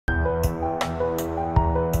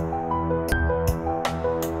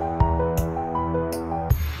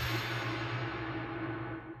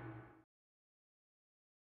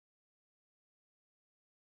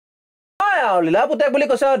লীলা পুতেক বুলি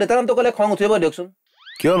কৈছে দেউতাৰ নামটো ক'লে খং উঠিব দিয়কচোন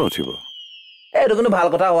কিয় নুঠিব এইটো কিন্তু ভাল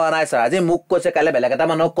কথা হোৱা নাই ছাৰ আজি মোক কৈছে কাইলৈ বেলেগ এটা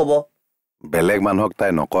মানুহক ক'ব বেলেগ মানুহক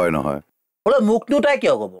তাই নকয় নহয় বোলে মোকনো তাই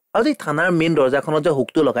কিয় ক'ব আৰু যি থানাৰ মেইন দৰ্জাখনত যে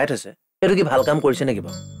হুকটো লগাই থৈছে এইটো কি ভাল কাম কৰিছে নেকি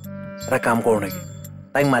বাৰু এটা কাম কৰোঁ নেকি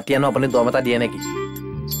তাইক মাতি আনো আপুনি দম এটা দিয়ে নেকি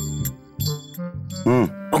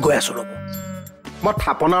মই গৈ আছোঁ ৰ'ব মই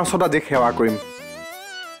থাপনাৰ ওচৰত আজি সেৱা কৰিম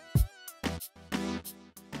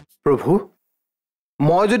প্ৰভু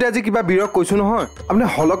মই যদি আজি কিবা বীৰক কৈছো নহয় আপুনি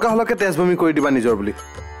হলকে হলকে তেজ বমি কৰি দিবা নিজৰ বুলি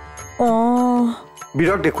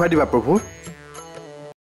বীৰক দেখুৱাই দিবা প্ৰভু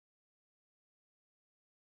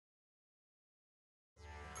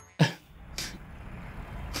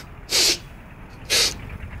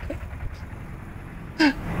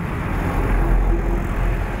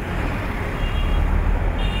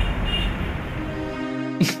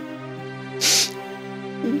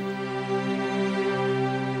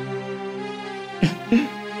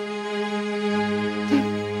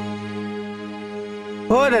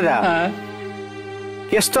দাদা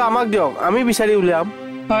কেছটো আমাক দিয়ক আমি বিচাৰি উলিয়াম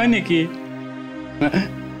হয় নেকি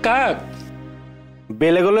কাক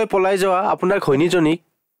বেলেগলৈ পলাই যোৱা আপোনাৰ ঘৈণীজনীক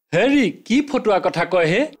হেৰি কি ফটোৱা কথা কয়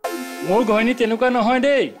হে মোৰ ঘৈণী তেনেকুৱা নহয়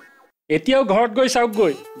দেই এতিয়াও ঘৰত গৈ চাওক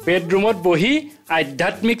গৈ বেডৰুমত বহি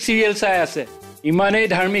আধ্যাত্মিক চিৰিয়েল চাই আছে ইমানেই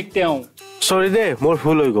ধাৰ্মিক তেওঁ সৰি দে মোৰ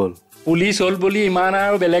ভুল হৈ গ'ল পুলিচ হ'ল বুলি ইমান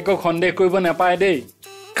আৰু বেলেগক সন্দেহ কৰিব নাপায় দেই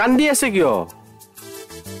কান্দি আছে কিয়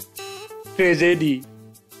ট্ৰেজেডি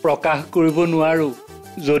প্ৰকাশ কৰিব নোৱাৰো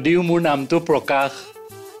যদিও মোৰ নামটো প্ৰকাশ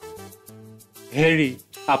হেৰি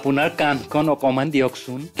আপোনাৰ কান্ধখন অকমান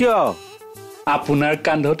দিয়কচোন কিয় আপোনাৰ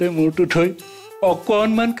কান্ধতে মূৰটো থৈ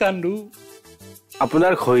অকণমান কান্দো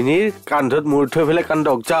আপোনাৰ ঘৈণীৰ কান্ধত মূৰ থৈ পেলাই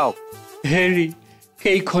কান্দক যাওক হেৰি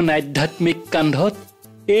সেইখন আধ্যাত্মিক কান্ধত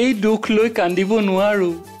এই দুখ লৈ কান্দিব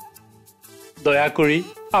নোৱাৰো দয়া কৰি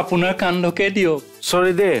আপোনাৰ কান্ধকে দিয়ক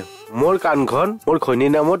সৰি দে মোৰ কান্ধখন মোৰ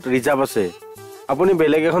ঘৈণীৰ নামত ৰিজাৰ্ভ আছে আপুনি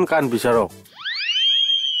বেলেগ এখন কাণ বিচাৰক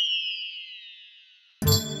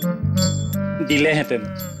দিলেহেঁতেন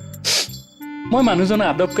মই মানুহজনৰ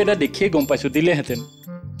আদব কেইটা দেখিয়ে গম পাইছো দিলেহেঁতেন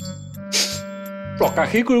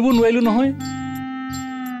প্ৰকাশেই কৰিব নোৱাৰিলো নহয়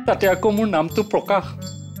তাতে আকৌ মোৰ নামটো প্ৰকাশ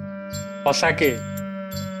সঁচাকে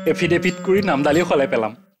এফিডেভিট কৰি নামডালি সলাই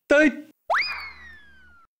পেলাম তই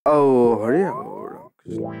হৰি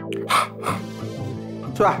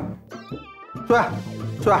চোৱা চোৱা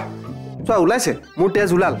চোৱা চোৱা ওলাইছে মোৰ তেজ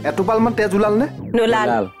ওলাল এটোপালমান তেজ ওলাল নে নোলাল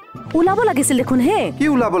ওলাব লাগিছিল দেখোন হে কি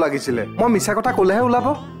ওলাব লাগিছিলে মই মিছা কথা ক'লেহে ওলাব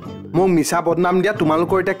মোক মিছা বদনাম দিয়া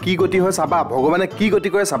তোমালোকৰ এতিয়া কি গতি হয় চাবা ভগৱানে কি গতি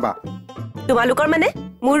কৰে চাবা তোমালোকৰ মানে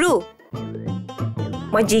মোৰো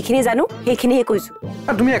মই যিখিনি জানো সেইখিনিহে কৈছো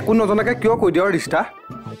তুমি একো নজনাকে কিয় কৈ দিয় ৰিষ্টা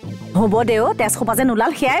হ'ব দেও তেজ খোপা যে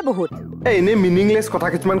নোলাল সেয়াই বহুত এনেই মিনিংলেছ কথা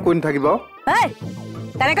কিছুমান কৈ নাথাকিব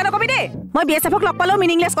তেনেকৈ নকবি দেই মই বিএছএফক লগ পালেও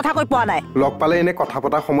মিনিংলেছ কথা কৈ পোৱা নাই লগ পালে এনে কথা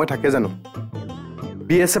পতাৰ সময় থাকে জানো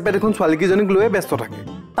বিএছএফে দেখোন ছোৱালীকেইজনীক লৈয়ে ব্যস্ত থাকে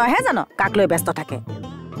তইহে জানো কাক লৈ ব্যস্ত থাকে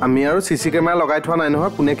আমি আৰু চিচি কেমেৰা লগাই থোৱা নাই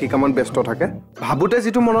নহয় কোনে কি কামত ব্যস্ত থাকে ভাবোতে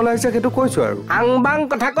যিটো মনলৈ আহিছে সেইটো কৈছো আৰু আংবাং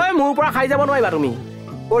কথা কৈ মোৰ পৰা খাই যাব নোৱাৰিবা তুমি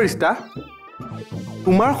ৰিষ্টা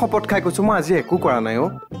তোমাৰ শপত খাই কৈছো মই আজি একো কৰা নাই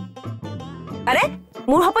আৰে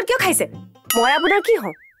মোৰ শপত কিয় খাইছে মই আপোনাৰ কি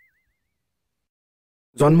হওঁ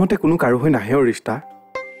জন্মতে কোনো কাৰো হৈ নাহে ৰিষ্টা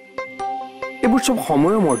এইবোৰ চব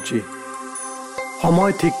সময়ৰ মৰ্জি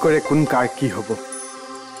সময় ঠিক কৰে কোন কাৰ কি হ'ব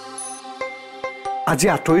আজি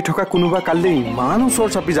আঁতৰি থকা কোনোবা কালিলৈ ইমান ওচৰ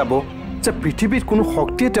চাপি যাব যে পৃথিৱীত কোনো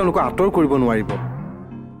শক্তিয়ে তেওঁলোকক আঁতৰ কৰিব নোৱাৰিব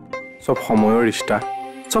চব সময়ৰ ৰিষ্টা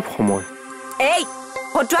চব সময় এই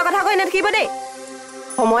ফটোৱা কথা কৈ নাথাকিব দেই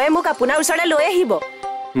সময়ে মোক আপোনাৰ ওচৰলৈ লৈ আহিব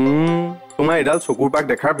তোমাৰ এডাল চকুৰ পাক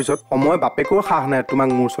দেখাৰ পিছত সময় বাপেকৰ সাহ নাই তোমাক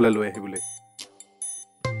মোৰ ওচৰলৈ লৈ আহিবলৈ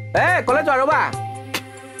কলে যোৱা ৰবা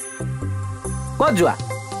ক'ত যোৱা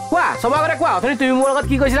কোৱা চবৰ আগতে কোৱা অথনি তুমি মোৰ লগত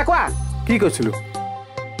কি কৈছিলা কোৱা কি কৈছিলো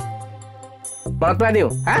মনত পেলাই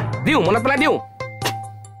দিওঁ মনত পেলাই দিওঁ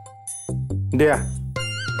দিয়া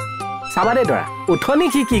চাবা দেই দৰা উঠনি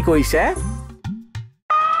কি কৈছে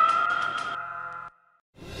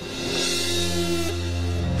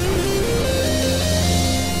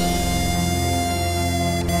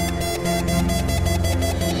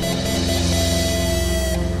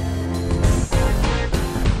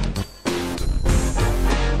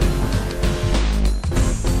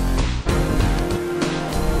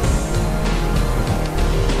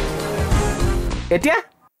এতিয়া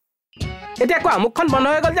এতিয়া কোৱা মুখখন বন্ধ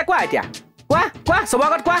হৈ গ'ল যে কোৱা এতিয়া কোৱা কোৱা চবৰ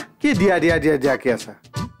আগত কোৱা কি দিয়া দিয়া দিয়া দিয়া কি আছা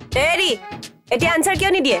এৰি এতিয়া আনসাৰ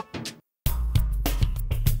কিয় নিদিয়ে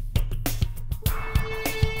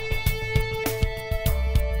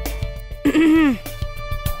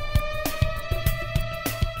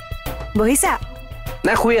বহিছা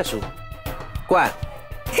নাই শুই আছো কোৱা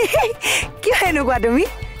কিয় এনেকুৱা তুমি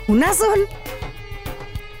শুনাচোন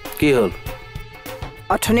কি হ'ল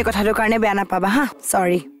অথনি কথাটোৰ কাৰণে বেয়া নাপাবা হা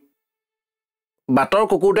সৰি বাটৰ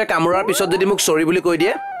কুকুৰটোৱে কামুৰাৰ পিছত যদি মোক সৰি বুলি কৈ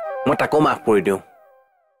দিয়ে মই তাকো মাফ কৰি দিওঁ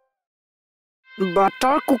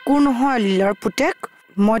বাটৰ কুকুৰ নহয় লীলাৰ পুতেক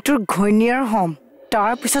মই তোৰ ঘৈণীয়াৰ হ'ম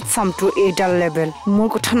তাৰ পিছত চাম তোৰ এইডাল লেভেল মোৰ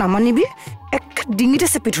কথা নামানিবি এক ডিঙিতে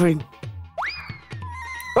চেপি ধৰিম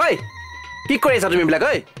ঐ কি কৰি আছা তুমি বিলাক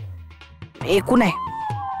ঐ একো নাই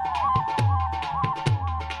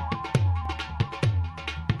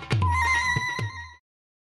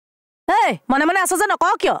এই মনে মনে আছো যে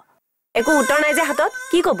নকওঁ কিয় একো উত্তৰ নাই যে হাতত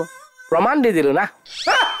কি ক'ব প্ৰমাণ দি দিলো না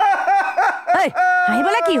এই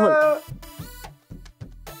হাঁহিবলৈ কি হ'ল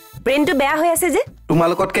ব্ৰেইনটো বেয়া হৈ আছে যে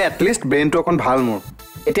তোমালোকতকে এটলিষ্ট ব্ৰেইনটো অকণ ভাল মোৰ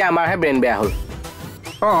এতিয়া আমাৰহে ব্ৰেইন বেয়া হ'ল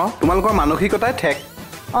তোমালোকৰ মানসিকতাই ঠেক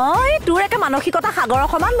এই তোৰ একে মানসিকতা সাগৰৰ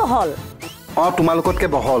সমান বহল তোমালোকতকে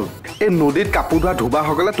বহল এই নদীত কাপোৰ ধোৱা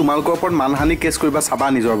ধুবাসকলে তোমালোকৰ ওপৰত মানহানি কেছ কৰিবা চাবা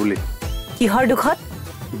নিজৰ বুলি কিহৰ দুখত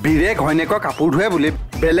বীৰে ঘৈণীয়েকৰ কাপোৰ ধুৱে বুলি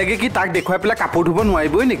বেলেগে কি তাক দেখুৱাই পেলাই কাপোৰ ধুব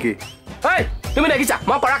নোৱাৰিবই নেকি তুমি দেখিছা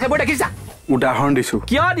মই কৰা সেইবোৰ দেখিছা উদাহৰণ দিছো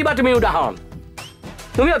কিয় দিবা তুমি উদাহৰণ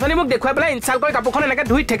তুমি অথনি মোক দেখুৱাই পেলাই ইনচাল্ট কৰি কাপোৰখন এনেকে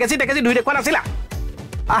ধুই ঠেকেচি ধুই দেখুৱা নাছিলা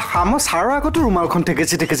মই ছাৰৰ আগতো ৰুমালখন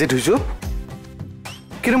ঠেকেচি ধুইছো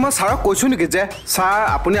কিন্তু মই ছাৰক কৈছো নেকি যে ছাৰ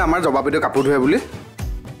আপুনি আমাৰ জবাবেদিও কাপোৰ ধুৱে বুলি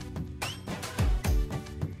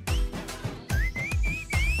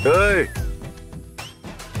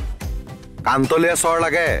কান্তলীয়া চৰ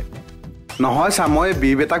লাগে নহয় ছাৰ মই বি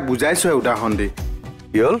বেটাক বুজাইছো উদাহৰণ দি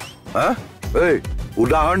কি হ'ল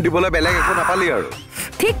উদাহৰণ দিবলৈ বেলেগ একো নাপালি আৰু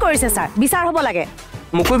ঠিক কৰিছে ছাৰ বিচাৰ হ'ব লাগে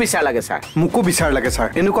মোকো বিচাৰ লাগে ছাৰ মোকো বিচাৰ লাগে ছাৰ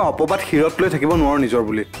এনেকুৱা অপবাদ শিৰত লৈ থাকিব নোৱাৰো নিজৰ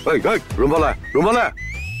বুলি ৰুমলা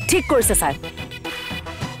ঠিক কৰিছে ছাৰ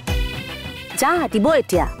যা দিব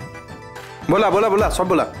এতিয়া ব'লা ব'লা ব'লা চব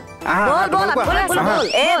ব'লা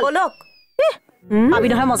পাবি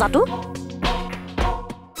নহয় মজাটো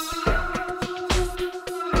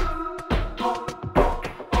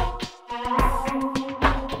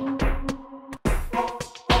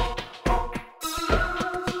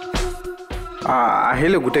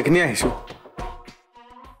আহিলো গোটেইখিনি আহিছো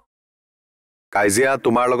কাজিয়া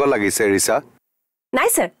তোমাৰ লগত লাগিছে ৰিচা নাই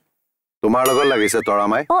ছাৰ তোমাৰ লগত লাগিছে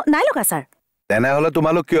তৰামাই নাই লগা ছাৰ তেনেহলে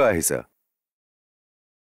তোমালোক কিয় আহিছা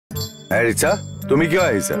ৰিচা তুমি কিয়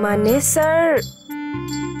আহিছা মানে ছাৰ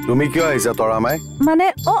তুমি কিয় আহিছা তৰামাই মানে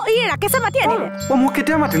ই ৰাকেশে মাতি আনিলে মোক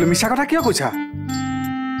কেতিয়া মাতিলো মিছা কথা কিয় কৈছা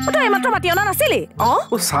তই এইমাত্ৰ মাতি অনা নাছিলি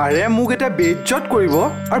ছাৰে মোক এতিয়া বেইজ্জত কৰিব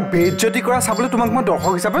আৰু বেইজ্জতি কৰা চাবলৈ তোমাক মই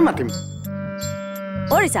দৰ্শক হিচাপে মাতিম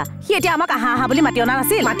ৰিচা সি এতিয়া আমাক আহা বুলি মাতি অনা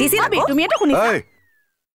নাছিল মাতিছিল তুমিয়েতো শুনিছা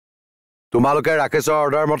তোমালোকে ৰাকেশৰ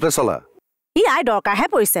অৰ্ডাৰ মতে চলা ই আই দৰকাৰহে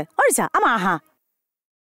পৰিছে ৰিচা আমাৰ আহা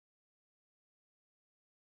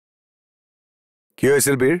কি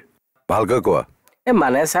হৈছিল বীৰ ভালকৈ কোৱা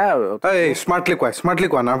মানে ছাৰ স্মাৰ্টলি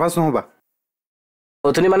কোৱা নাৰ্ভাছ নহবা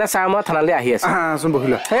অথনি মানে ছাৰ মই থানালৈ আহি আছো চোন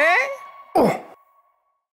বহিলা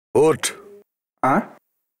উঠ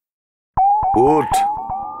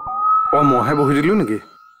মইহে বহি দিলো নেকি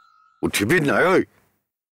উঠিবি নাই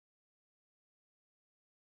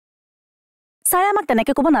ছাৰে আমাক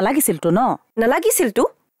তেনেকে ক'ব নালাগিছিলতো নালাগিছিলতো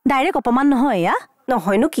ডাইৰেক্ট অপমান নহয় এয়া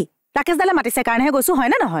নহয়নো কি ৰাকেশ দালে মাতিছে কাৰণেহে গৈছো হয়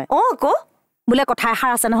নে নহয় আকৌ বোলে কথা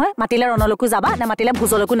এষাৰ আছে নহয় মাতিলে ৰণলৈকো যাবা নে মাতিলে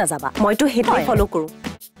ভোজলৈকো নাযাবা মইতো সেইটোৱে ফলো কৰো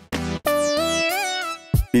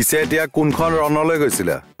পিছে এতিয়া কোনখন ৰণলৈ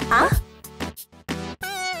গৈছিলা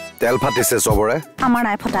তেল ফাটিছে চবৰে আমাৰ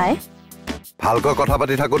নাই ফটাই ভালকৈ কথা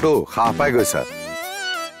পাতি থাকোতো সাহ পাই গৈছা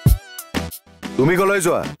তুমি কলৈ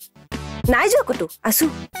যোৱা নাই যোৱা কতো আছো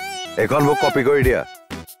এখন মোক কপি কৰি দিয়া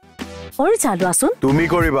ৰিচা লোৱাচোন তুমি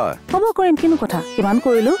কৰিবা হ'ব কৰিম কিনো কথা কিমান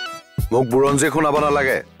কৰিলো মোক বুৰঞ্জী শুনাব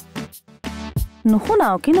নালাগে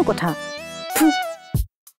নুশুনাও কিনো কথা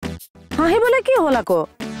হাঁহিবলৈ কি হ'ল আকৌ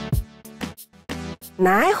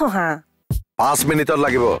নাই হহা 5 মিনিটত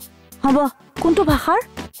লাগিব হ'ব কোনটো ভাষাৰ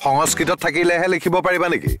সংস্কৃতত থাকিলেহে লিখিব পাৰিবা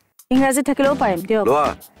নেকি ইংৰাজীত থাকিলেও পাৰিম দিয়ক লোৱা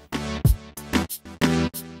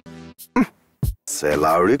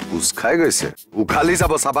চেলাউৰি কুচ খাই গৈছে উখালি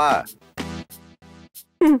যাব চাবা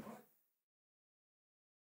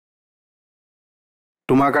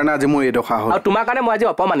তোমাৰ কাৰণে আজি মোৰ এই দশা হ'ল আৰু তোমাৰ কাৰণে মই আজি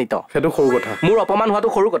অপমানিত সেইটো সৰু কথা মোৰ অপমান হোৱাটো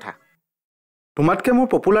সৰু কথা তোমাতকে মোৰ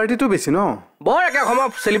পপুলাৰিটিটো বেছি ন বৰ একে অসমৰ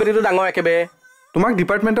চেলিব্ৰিটিটো ডাঙৰ একেবাৰে তোমাক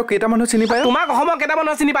ডিপাৰ্টমেণ্টৰ কেইটা মানুহ চিনি পায় তোমাক অসমৰ কেইটা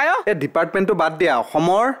মানুহ চিনি পায় এই ডিপাৰ্টমেণ্টটো বাদ দিয়া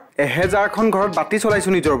অসমৰ 1000খন ঘৰত বাতি চলাইছো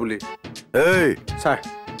নিজৰ বুলি ছাৰ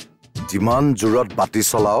যিমান জোৰত বাতি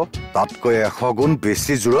চলাও তাতকৈ 100 গুণ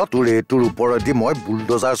বেছি জোৰত তোৰ এইটোৰ ওপৰেদি মই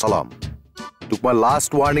বুলডোজাৰ চলাম তোক মই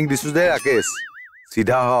লাষ্ট ৱাৰ্নিং দিছো যে ৰাকেশ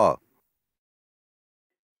চিধা হ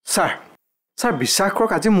ছাৰ বিশ্বাস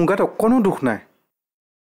কৰক আজি মোৰ গাত অকণো দুখ নাই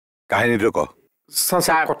কাহিনীটো ক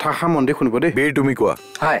ছাৰ কথা খা মন দি শুনিব দেই বীৰ তুমি কোৱা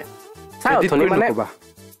হয় ছাৰ অথনি মানে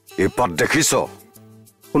এই পদ দেখিছ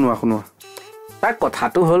শুনোৱা তাৰ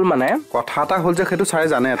কথাটো হ'ল মানে কথা এটা হ'ল যে সেইটো ছাৰে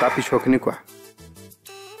জানে তাৰ পিছৰখিনি কোৱা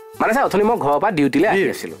মানে ছাৰ অথনি মই ঘৰৰ পৰা ডিউটিলৈ আহি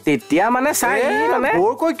আছিলোঁ তেতিয়া মানে ছাৰ মানে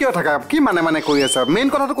বৰ কৈ কিয় থাকা কি মানে কৰি আছা মেইন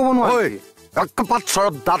কথাটো ক'ব নোৱাৰি একাপাত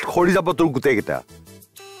চৰত দাঁত সৰি যাব তোৰ গোটেইকেইটা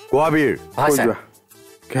কোৱা বীৰ কৈ যোৱা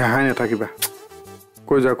ঘেহাই নাথাকিবা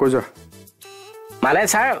কৈ যোৱা মানে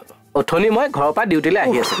ছাৰ অথনি মই ঘৰৰ পৰা ডিউটিলৈ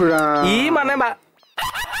আহি আছোঁ ই মানে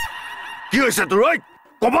কি হৈছে তোৰ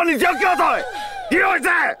ক'ব নিদিয় কিয় তই কি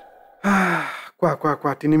হৈছে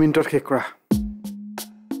কোৱা 3 মিনিটত শেষ কৰা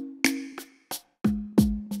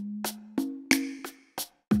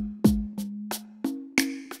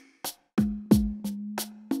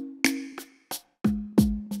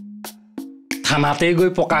থানাতে গৈ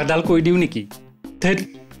প্ৰকাশডাল কৈ দিওঁ নেকি ধেত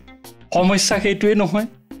সমস্যা সেইটোৱে নহয়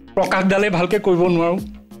প্ৰকাশডালে ভালকে কৰিব নোৱাৰো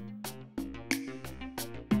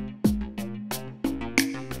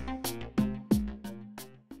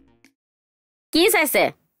কি চাইছে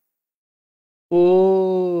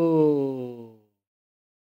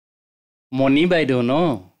মণি বাইদেউ ন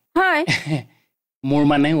হয় মোৰ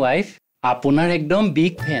মানে ৱাইফ আপোনাৰ একদম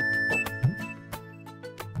বিগ ফেন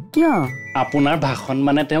কিয় আপোনাৰ ভাষণ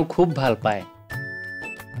মানে তেওঁ খুব ভাল পায়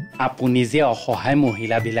আপুনি যে অসহায়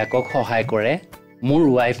মহিলাবিলাকক সহায় কৰে মোৰ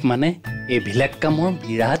ৱাইফ মানে এইবিলাক কামৰ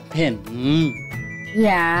বিৰাট ফেন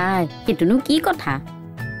ইয়াই সেইটোনো কি কথা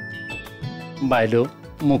বাইদেউ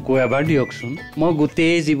মোকো এবাৰ দিয়কচোন মই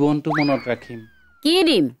গোটেই জীৱনটো মনত ৰাখিম কি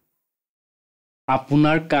দিম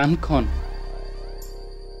আপোনাৰ কাণখন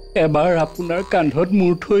এবাৰ আপোনাৰ কান্ধত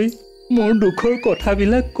মূৰ থৈ মোৰ দুখৰ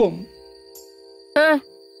কথাবিলাক কম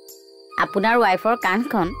আপোনাৰ ৱাইফৰ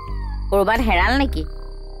কাণখন ক'ৰবাত হেৰাল নেকি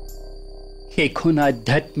সেইখন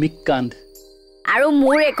আধ্যাত্মিক কান্ধ আৰু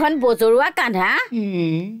মোৰ এখন বজৰুৱা কান্ধ হা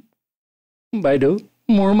বাইদেউ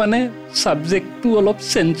মোৰ মানে ছাবজেক্টটো অলপ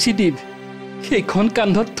চেঞ্চিটিভ সেইখন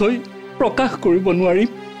কান্ধত থৈ প্ৰকাশ কৰিব নোৱাৰিম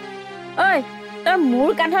ঐ তই মোৰ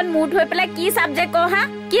কান্ধত মূৰ থৈ পেলাই কি ছাবজেক্ট ক হা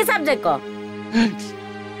কি ছাবজেক্ট ক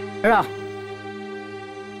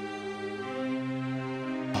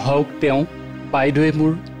হওক তেওঁ বাইদেৱে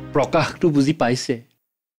মোৰ প্ৰকাশটো বুজি পাইছে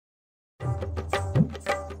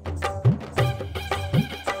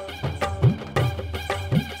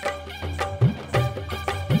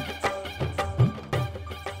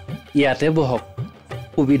ইয়াতে বহক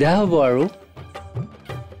সুবিধা হ'ব আৰু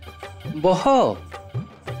বহক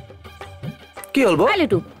কি হ'ল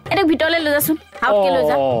কালিটো এটাক ভিতৰলৈ লৈ যাচোন হাউকে লৈ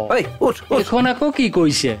যা এখন আকৌ কি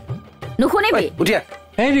কৰিছে নুশুনিবি উঠিয়া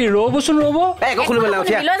হেৰি ৰ'বচোন ৰ'ব একো খুলিব নালাগে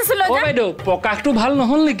উঠিয়া বাইদেউ প্ৰকাশটো ভাল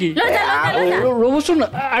নহ'ল নেকি ৰ'বচোন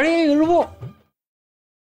আৰে ৰ'ব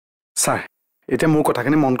ছাৰ এতিয়া মোৰ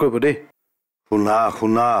কথাখিনি মন কৰিব দেই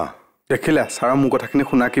শুনা দেখিলে ছাৰৰ মোৰ কথাখিনি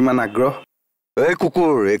শুনা কিমান আগ্ৰহ এই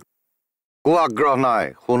কুকুৰ একো আগ্ৰহ নাই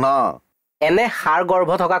শুনা এনে সাৰ গৰ্ভ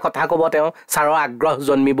থকা কথা ক'ব তেওঁ ছাৰৰ আগ্ৰহ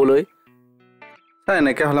জন্মিবলৈ ছাৰ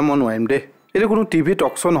এনেকৈ হ'লে মই নোৱাৰিম দেই এইটো কোনো টিভি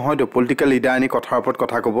টক শ্ব' নহয়তো পলিটিকেল লিডাৰ আনি কথাৰ ওপৰত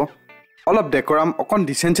কথা ক'ব অলপ ডেকৰাম অকণ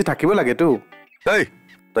ডিচেঞ্চি থাকিব লাগেতো এই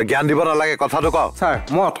তই জ্ঞান দিব নালাগে কথাটো ক ছাৰ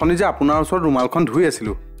মই অথনি যে আপোনাৰ ওচৰত ৰুমালখন ধুই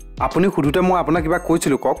আছিলোঁ আপুনি সোধোতে মই আপোনাক কিবা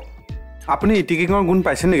কৈছিলোঁ কওক আপুনি ইটিকিঙৰ গুণ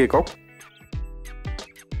পাইছে নেকি কওক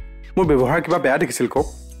মোৰ ব্যৱহাৰ কিবা বেয়া দেখিছিল কওক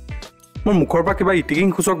মোৰ মুখৰ পৰা কিবা ইটিকিং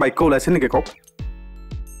সূচক বাক্য ওলাইছে নেকি কওক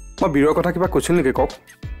মই বীৰৰ কথা কিবা কৈছিল নেকি কওক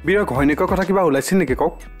বীৰৰ ঘৈণীয়েকৰ কথা কিবা ওলাইছিল নেকি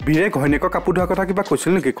কওক বীৰে ঘৈণীয়েকৰ কাপোৰ ধোৱাৰ কথা কিবা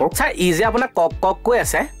কৈছিল নেকি কওক ছাৰ ই যে আপোনাক কক কৈ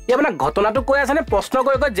আছে ই আপোনাক ঘটনাটো কৈ আছে নে প্ৰশ্ন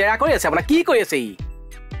কৰি জেৰা কৰি আছে আপোনাক কি কৰি আছে ই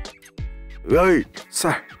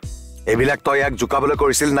ছাৰ এইবিলাক তই ইয়াক জোকাবলৈ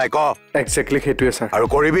কৰিছিল নাই ক একজেক্টলি সেইটোৱে ছাৰ আৰু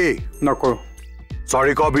কৰিবি নকৰোঁ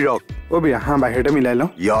চৰি ক বীৰক বীৰ হা বাহিৰতে মিলাই লওঁ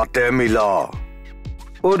ইয়াতে মিল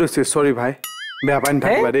দোষী চৰি ভাই বেয়া পাই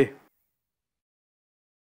নাথাকিবা দেই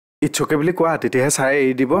ইটছ অ'কে বুলি কোৱা তেতিয়াহে ছাৰে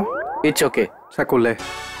এৰি দিব ইটছ অ'কে ছাৰ ক'লে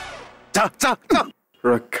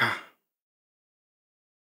ৰক্ষা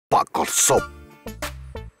পাকল চব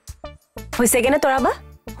হৈছেগে নে তৰাবা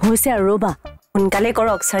হৈছে আৰু ৰ'বা সোনকালে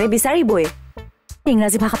কৰক ছাৰে বিচাৰিবই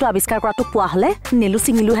ইংৰাজী ভাষাটো আৱিষ্কাৰ কৰাটো পোৱা হ'লে নেলু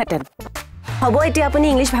চিঙিলোহেঁতেন হ'ব এতিয়া আপুনি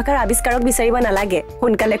ইংলিছ ভাষাৰ আৱিষ্কাৰক বিচাৰিব নালাগে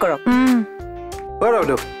সোনকালে কৰক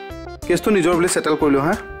বাইদেউ কেছটো নিজৰ বুলি ছেটেল কৰিলোঁ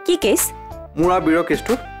হা কি কেছ মোৰ আৰু বীৰৰ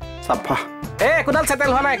কেছটো চাফা একোডাল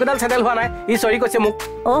ছেটেল হোৱা নাই ই চৰি কৈছে মোক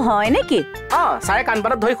হয় নেকি ছাৰে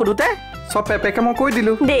কাণপাতত ধৰি সোধোতে চব পেপেকে মই কৈ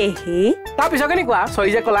দিলোঁ দেহি তাৰপিছত কেনেকুৱা চৰি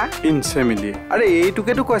যে ক'লা ইনচে মিলি আৰে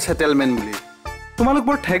এইটোকেতো কয় ছেটেলমেণ্ট বুলি তোমালোক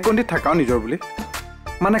বৰ ঠেক গণ্ডিত থাকাও নিজৰ বুলি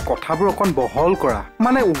মানে কথাবোৰ অকণ বহল কৰা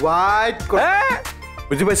মানে ৱাইড কৰা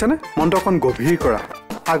বুজি পাইছানে মনটো অকণ গভীৰ কৰা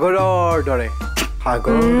সাগৰৰ দৰে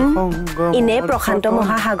ইনে প্ৰশান্ত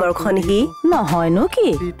মহাসাগৰখন সি নহয়নো কি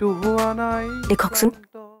দেখকচোন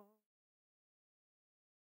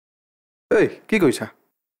এই কি কৈছা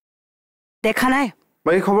দেখা নাই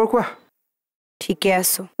বাকি খবৰ কোৱা ঠিকে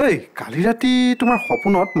আছো এই কালি ৰাতি তোমাৰ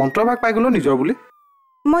সপোনত মন্ত্ৰভাগ পাই গলো নিজৰ বুলি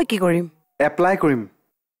মই কি কৰিম এপ্লাই কৰিম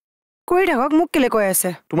কৰি থাকক মোক কেলে কৈ আছে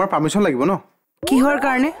তোমাৰ পাৰ্মিশন লাগিব ন কিহৰ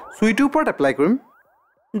কাৰণে সুইটিৰ ওপৰত এপ্লাই কৰিম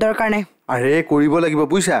দৰকাৰ নাই আৰে কৰিব লাগিব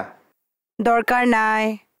বুইছা দৰকাৰ নাই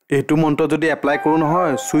এইটো মন্ত্ৰ যদি এপ্লাই কৰো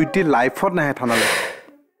নহয় সুইটি লাইফত নাহে থানালে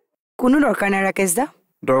কোনো দৰকাৰ নাই ৰাকেশ দা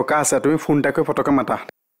দৰকাৰ আছে তুমি ফোন এটা কৰি ফটকে মাতা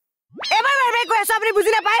এবাৰ বাৰ কৈ আছো আপুনি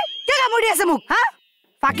বুজি নাপায় কি কামুৰি আছে মোক হা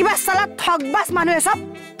ফাকিবাস চালা ঠগবাস মানুহ এসব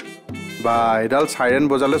বা এডাল সাইৰেন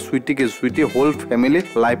বজালে সুইটি হোল ফ্যামিলি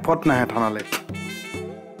লাইফত নাহে থানালে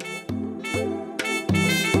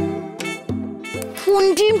ফোন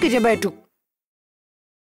টিম কেতিয়াবা এইটো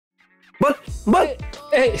বল বল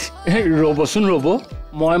ৰ'বচোন ৰ'ব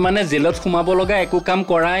মই মানে জেলত সোমাব লগা একো কাম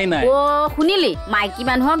কৰাই নাই অ শুনিলি মাইকী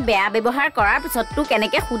মানুহক বেয়া ব্যৱহাৰ কৰাৰ পিছত তো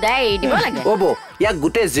কেনেকে খুদাই এৰি দিব লাগে অব ইয়াক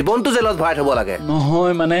গোটেই জীৱনটো জেলত ভৰাই থব লাগে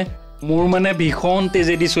নহয় মানে মোৰ মানে ভীষণ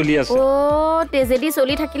তেজেদি চলি আছে অ তেজেদি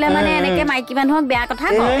চলি থাকিলে মানে এনেকে মাইকী মানুহক বেয়া কথা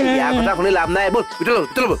কয় ইয়াৰ কথা শুনি লাভ নাই বল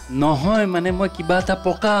ভিতৰলৈ বল নহয় মানে মই কিবা এটা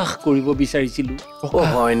প্ৰকাশ কৰিব বিচাৰিছিলো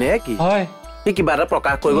হয় নে কি হয় সি কিবা এটা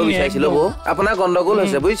প্ৰকাশ কৰিব বিচাৰিছিল বৌ আপোনাৰ গণ্ডগোল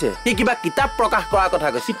হৈছে বুজিছে সি কিবা কিতাপ প্ৰকাশ কৰাৰ কথা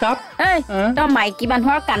কৈছে কিতাপ এই তই মাইকী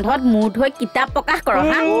মানুহৰ কান্ধত মূৰ ধৈ কিতাপ প্ৰকাশ কৰ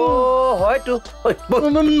হা অ হয়তো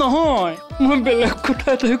নহয় মই বেলেগ কথা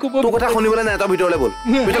এটাই ক'ব তোৰ কথা শুনিবলৈ নাই তই ভিতৰলৈ বল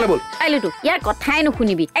আইলুটো ইয়াৰ কথাই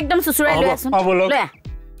নুশুনিবি একদম চুচুৰাই লৈ আছোন লৈ আহ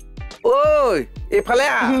ঐ এইফালে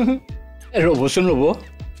আহ ৰ'বচোন ৰ'ব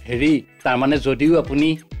হেৰি তাৰমানে যদিও আপুনি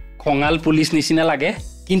খঙাল পুলিচ নিচিনা লাগে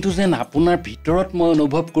কিন্তু যেন আপোনাৰ ভিতৰত মই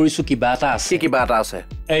অনুভৱ কৰিছো কিবা এটা আছে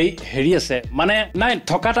এই হেৰি আছে মানে নাই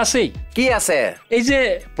থকাত আছেই কি আছে এই যে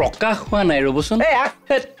প্ৰকাশ হোৱা নাই ৰ'বচোন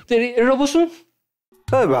ৰ'বচোন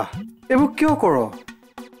ঐ বা এইবোৰ কিয় কৰ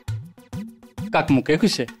কাক মোকে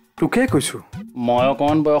কৈছে তোকে কৈছো মই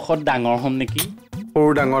অকণমান বয়সত ডাঙৰ হ'ম নেকি সৰু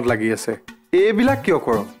ডাঙৰ লাগি আছে এইবিলাক কিয়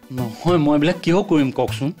কৰ নহয় মই এইবিলাক কিয় কৰিম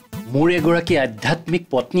কওকচোন মোৰ এগৰাকী আধ্যাত্মিক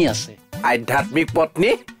পত্নী আছে আধ্যাত্মিক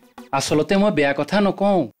পত্নী আচলতে মই বেয়া কথা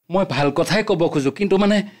নকওঁ মই ভাল কথাই ক'ব খোজো কিন্তু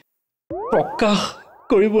মানে প্ৰকাশ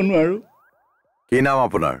কৰিব নোৱাৰো কি নাম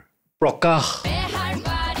আপোনাৰ প্ৰকাশ